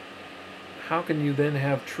how can you then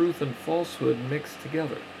have truth and falsehood mixed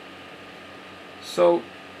together? So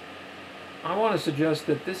I want to suggest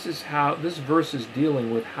that this is how this verse is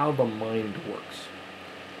dealing with how the mind works.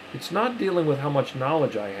 It's not dealing with how much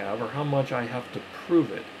knowledge I have or how much I have to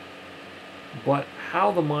prove it, but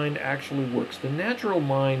how the mind actually works. The natural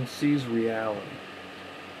mind sees reality,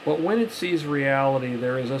 but when it sees reality,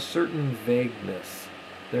 there is a certain vagueness.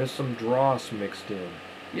 There's some dross mixed in.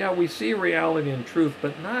 Yeah, we see reality and truth,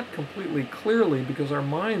 but not completely clearly because our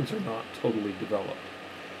minds are not totally developed.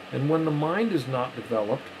 And when the mind is not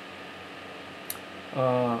developed,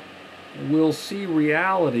 we'll see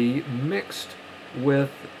reality mixed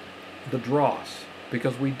with the dross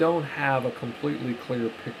because we don't have a completely clear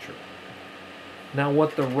picture. Now,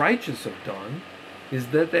 what the righteous have done is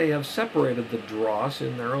that they have separated the dross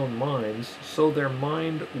in their own minds so their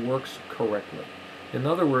mind works correctly. In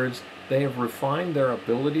other words, they have refined their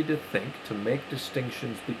ability to think, to make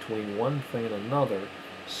distinctions between one thing and another,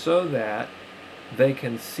 so that they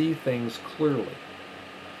can see things clearly.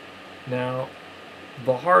 Now,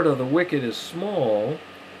 the heart of the wicked is small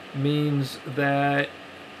means that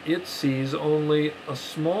it sees only a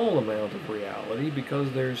small amount of reality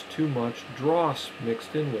because there's too much dross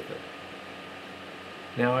mixed in with it.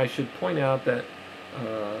 Now, I should point out that,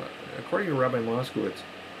 according to Rabbi Moskowitz,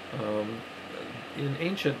 in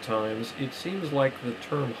ancient times, it seems like the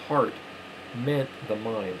term heart meant the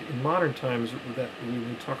mind. In modern times, that when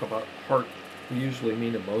we talk about heart, we usually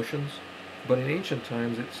mean emotions. But in ancient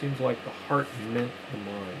times, it seems like the heart meant the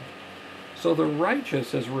mind. So the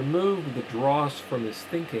righteous has removed the dross from his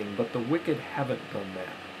thinking, but the wicked haven't done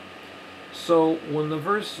that. So when the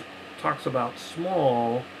verse talks about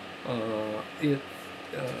small, in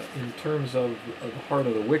terms of the heart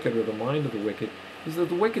of the wicked or the mind of the wicked, is that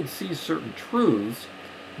the wicked sees certain truths,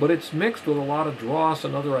 but it's mixed with a lot of dross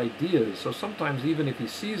and other ideas. So sometimes even if he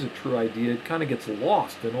sees a true idea, it kind of gets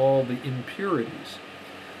lost in all the impurities.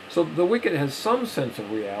 So the wicked has some sense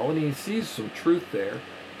of reality, he sees some truth there,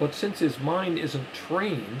 but since his mind isn't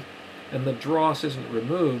trained and the dross isn't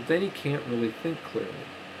removed, then he can't really think clearly.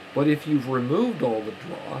 But if you've removed all the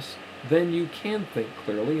dross, then you can think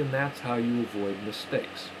clearly, and that's how you avoid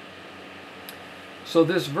mistakes. So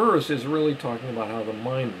this verse is really talking about how the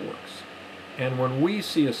mind works. And when we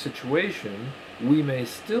see a situation, we may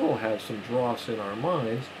still have some dross in our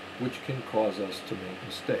minds, which can cause us to make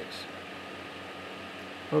mistakes.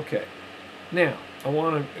 Okay, now I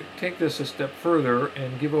want to take this a step further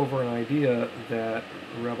and give over an idea that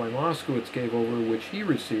Rabbi Moskowitz gave over, which he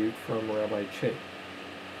received from Rabbi Che.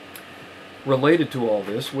 Related to all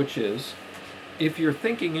this, which is, if you're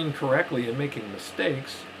thinking incorrectly and making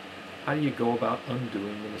mistakes, how do you go about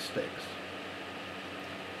undoing the mistakes?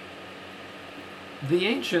 The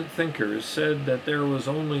ancient thinkers said that there was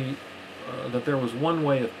one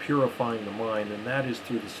way of purifying the mind, and that is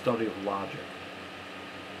through the study of logic.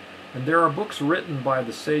 And there are books written by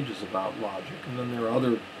the sages about logic, and then there are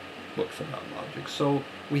other books about logic. So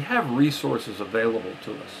we have resources available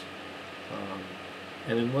to us.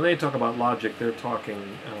 And when they talk about logic, they're talking,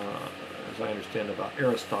 as I understand, about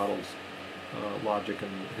Aristotle's logic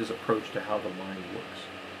and his approach to how the mind works.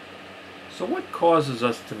 So what causes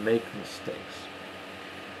us to make mistakes?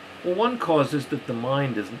 Well, one cause is that the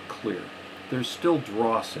mind isn't clear. There's still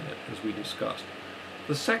dross in it, as we discussed.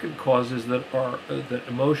 The second cause is that that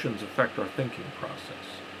emotions affect our thinking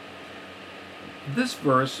process. This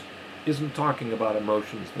verse isn't talking about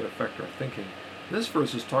emotions that affect our thinking. This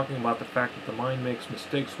verse is talking about the fact that the mind makes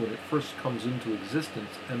mistakes when it first comes into existence,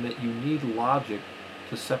 and that you need logic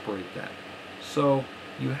to separate that. So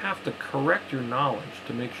you have to correct your knowledge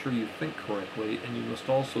to make sure you think correctly, and you must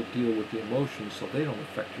also deal with the emotions so they don't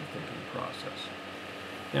affect your thinking process.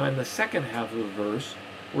 Now, in the second half of the verse,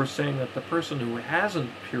 we're saying that the person who hasn't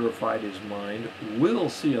purified his mind will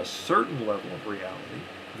see a certain level of reality,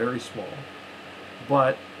 very small,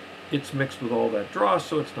 but it's mixed with all that dross,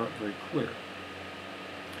 so it's not very clear.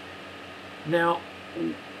 Now,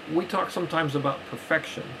 we talk sometimes about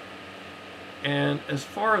perfection, and as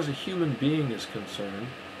far as a human being is concerned,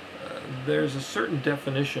 there's a certain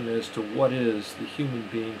definition as to what is the human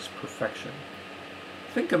being's perfection.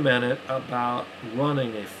 Think a minute about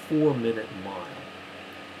running a 4-minute mile.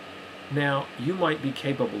 Now, you might be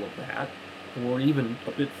capable of that, or even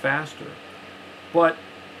a bit faster, but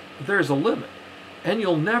there's a limit, and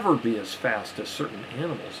you'll never be as fast as certain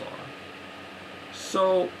animals are.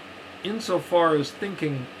 So, insofar as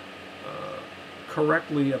thinking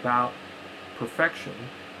correctly about perfection,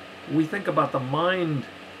 we think about the mind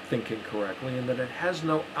thinking correctly, and that it has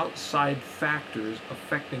no outside factors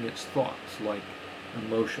affecting its thoughts, like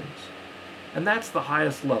emotions. And that's the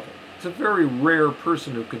highest level. It's a very rare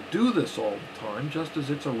person who can do this all the time, just as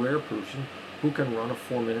it's a rare person who can run a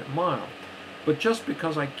 4-minute mile. But just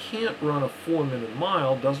because I can't run a 4-minute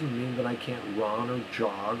mile doesn't mean that I can't run or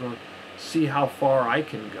jog or see how far I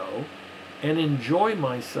can go and enjoy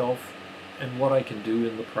myself and what I can do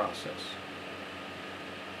in the process.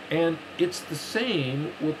 And it's the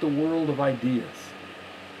same with the world of ideas.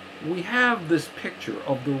 We have this picture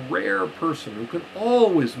of the rare person who can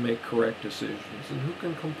always make correct decisions and who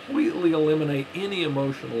can completely eliminate any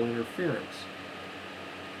emotional interference.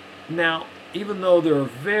 Now, even though there are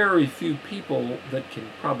very few people that can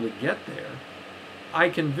probably get there, I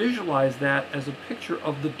can visualize that as a picture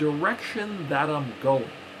of the direction that I'm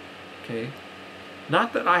going. Okay?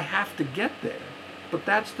 Not that I have to get there, but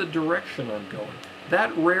that's the direction I'm going.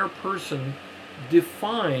 That rare person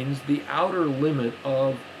defines the outer limit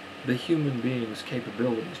of the human being's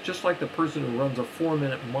capabilities, just like the person who runs a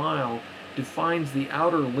 4-minute mile defines the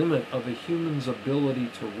outer limit of a human's ability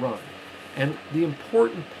to run. And the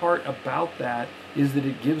important part about that is that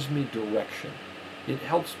it gives me direction. It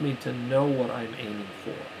helps me to know what I'm aiming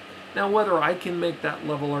for. Now, whether I can make that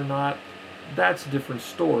level or not, that's a different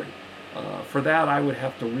story. For that, I would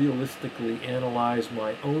have to realistically analyze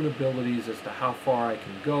my own abilities as to how far I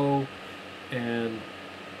can go and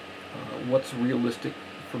what's realistic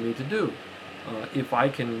for me to do. If I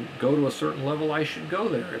can go to a certain level, I should go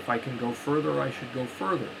there. If I can go further, I should go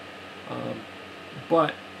further.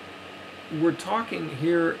 But we're talking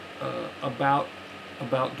here about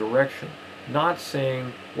direction, not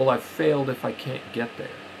saying, well, I've failed if I can't get there.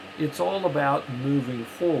 It's all about moving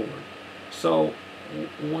forward. So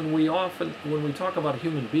when we talk about a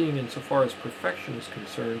human being insofar as perfection is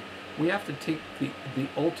concerned, we have to take the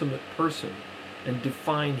ultimate person and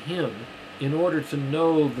define him in order to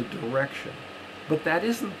know the direction. But that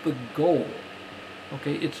isn't the goal.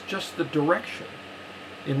 Okay, it's just the direction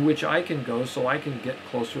in which I can go so I can get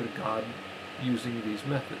closer to God using these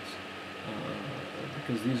methods.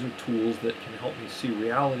 Because these are tools that can help me see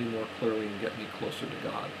reality more clearly and get me closer to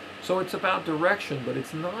God. So it's about direction, but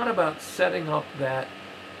it's not about setting up that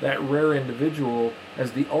rare individual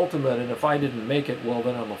as the ultimate, and if I didn't make it, well,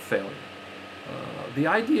 then I'm a failure. The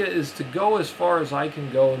idea is to go as far as I can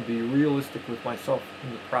go and be realistic with myself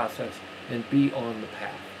in the process and be on the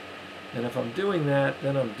path. And if I'm doing that,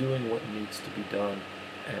 then I'm doing what needs to be done,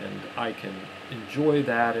 and I can enjoy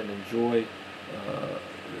that and enjoy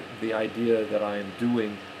the idea that I am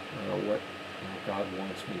doing what God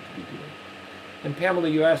wants me to be doing. And Pamela,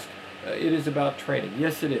 you asked, it is about training.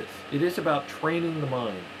 Yes, it is. It is about training the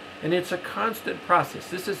mind. And it's a constant process.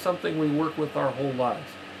 This is something we work with our whole lives.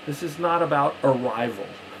 This is not about arrival.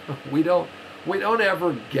 We don't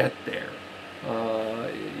ever get there.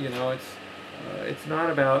 It's not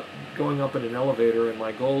about going up in an elevator and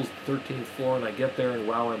my goal is the 13th floor and I get there and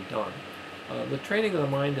wow, I'm done. The training of the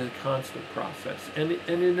mind is a constant process and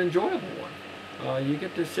an enjoyable one. You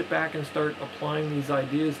get to sit back and start applying these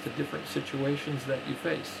ideas to different situations that you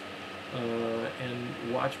face.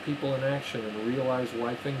 And watch people in action and realize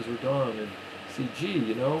why things are done and see,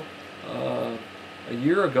 gee, a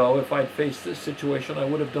year ago if I'd faced this situation I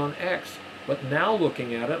would have done X, but now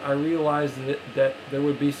looking at it I realize that there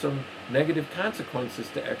would be some negative consequences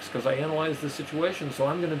to X because I analyzed the situation, so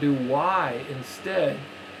I'm going to do Y instead,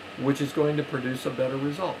 which is going to produce a better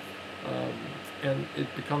result. And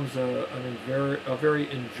it becomes a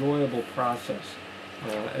very enjoyable process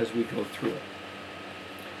as we go through it.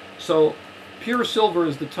 So, pure silver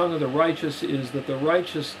is the tongue of the righteous, is that the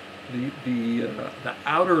righteous, the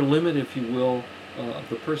outer limit, if you will, of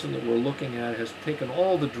the person that we're looking at has taken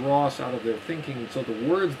all the dross out of their thinking, and so the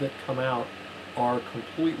words that come out are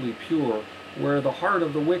completely pure, where the heart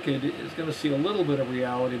of the wicked is going to see a little bit of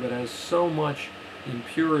reality, but has so much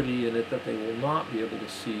impurity in it that they will not be able to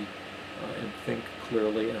see and think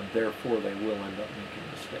clearly, and therefore they will end up making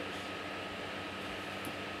mistakes.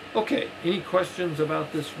 Okay, any questions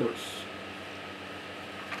about this verse?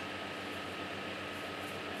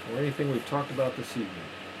 Or anything we've talked about this evening?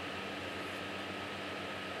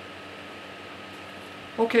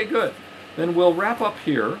 Okay, good. Then we'll wrap up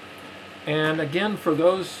here. And again, for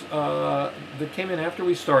those that came in after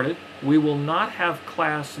we started, we will not have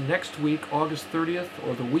class next week, August 30th,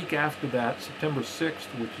 or the week after that, September 6th,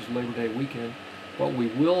 which is Labor Day weekend. But we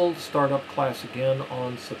will start up class again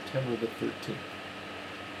on September the 13th.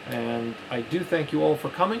 And I do thank you all for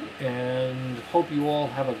coming, and hope you all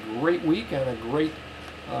have a great week and a great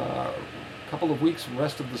couple of weeks,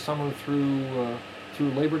 rest of the summer through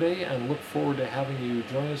Labor Day, and look forward to having you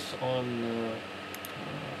join us on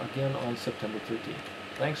again on September 13th.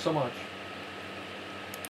 Thanks so much.